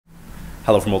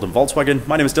Hello from Oldham Volkswagen,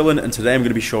 my name is Dylan and today I'm going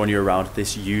to be showing you around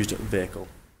this used vehicle.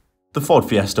 The Ford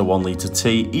Fiesta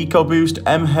 1.0T EcoBoost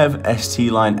MHEV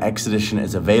ST Line X Edition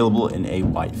is available in a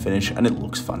white finish and it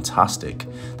looks fantastic.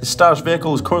 This stylish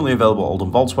vehicle is currently available at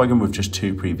Oldham Volkswagen with just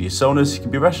 2 previous owners. You can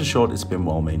be rest assured it's been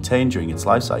well maintained during its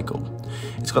life cycle.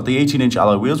 It's got the 18-inch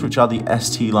alloy wheels, which are the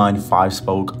ST Line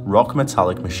 5-spoke rock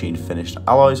metallic machine finished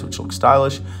alloys, which look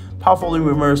stylish. Power folding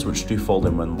wheel mirrors, which do fold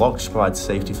in when locked, to provide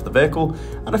safety for the vehicle,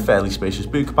 and a fairly spacious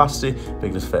boot capacity,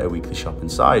 big enough to fit a weekly shop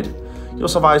inside. You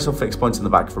also have ISO fixed points in the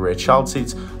back for rear child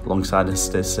seats, alongside a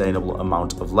sustainable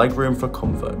amount of legroom for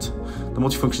comfort. The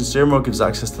multifunction steering wheel gives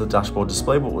access to the dashboard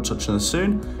display, but we'll touch on this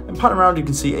soon. And panning around, you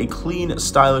can see a clean,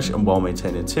 stylish and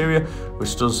well-maintained interior,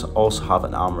 which does also have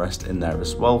an armrest in there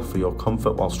as well for your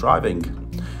comfort whilst driving.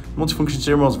 The multifunction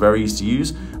steering wheel is very easy to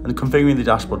use, and configuring the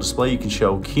dashboard display, you can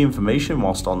show key information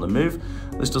whilst on the move.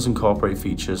 This does incorporate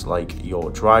features like your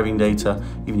driving data,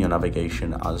 even your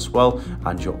navigation as well,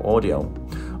 and your audio.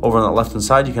 Over on the left hand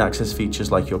side, you can access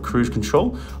features like your cruise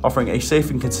control, offering a safe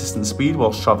and consistent speed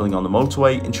whilst travelling on the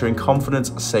motorway, ensuring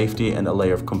confidence, safety and a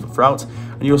layer of comfort throughout.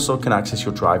 And you also can access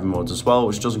your driving modes as well,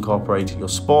 which does incorporate your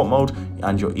sport mode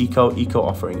and your eco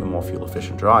offering a more fuel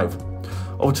efficient drive.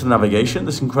 Over to the navigation,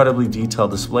 this incredibly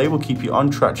detailed display will keep you on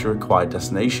track to your required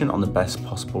destination on the best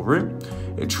possible route.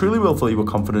 It truly will fill you with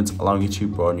confidence, allowing you to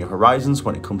broaden your horizons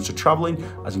when it comes to travelling,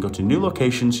 as you go to new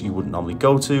locations you wouldn't normally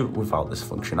go to without this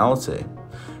functionality.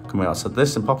 Coming outside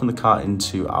this and popping the car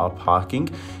into our parking,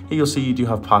 here you'll see you do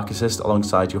have park assist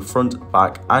alongside your front,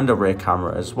 back and a rear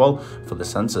camera as well for the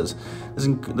sensors.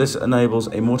 This enables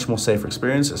a much more safer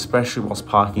experience, especially whilst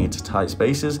parking into tight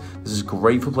spaces. This is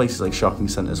great for places like shopping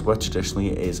centres where traditionally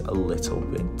it is a little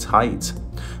bit tight.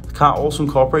 The car also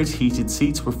incorporates heated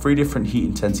seats with 3 different heat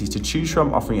intensities to choose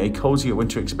from, offering a cozier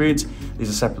winter experience. These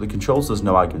are separately controlled, so there's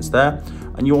no arguments there.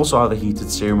 And you also have a heated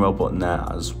steering wheel button there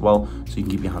as well, so you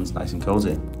can keep your hands nice and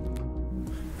cozy.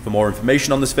 For more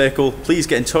information on this vehicle, please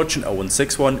get in touch on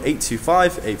 0161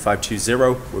 825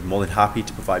 8520. We're more than happy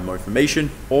to provide more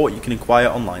information, or you can inquire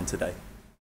online today.